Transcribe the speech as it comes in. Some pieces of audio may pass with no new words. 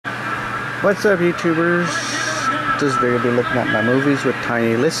What's up, YouTubers? This video will be looking at my movies with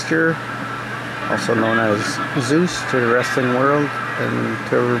Tiny Lister, also known as Zeus to the wrestling world, and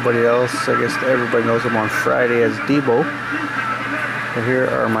to everybody else, I guess everybody knows him on Friday as Debo. So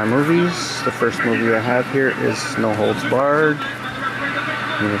here are my movies. The first movie I have here is No Holds Barred,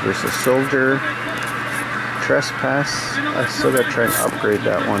 Universal Soldier, Trespass. I still gotta try and upgrade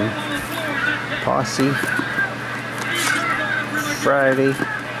that one. Posse, Friday,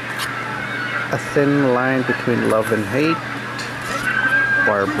 A Thin Line Between Love and Hate,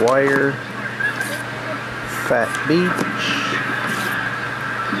 Barbed Wire, Fat Beach,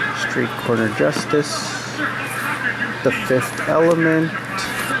 Street Corner Justice, The Fifth Element,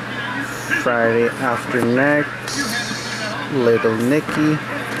 Friday After Next, Little Nicky,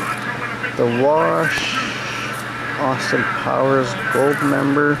 The Wash, Austin Powers Gold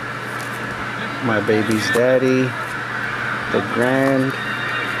Member, My Baby's Daddy, The Grand,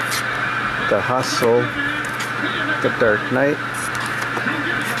 The Hustle, The Dark Knight,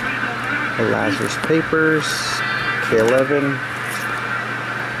 The Lazarus Papers, K11,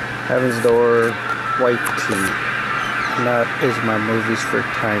 Heaven's Door, White Tea. And that is my movies for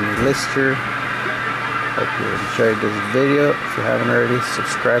Tiny Lister. Hope you enjoyed this video. If you haven't already,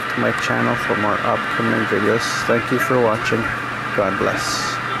 subscribe to my channel for more upcoming videos. Thank you for watching. God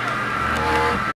bless.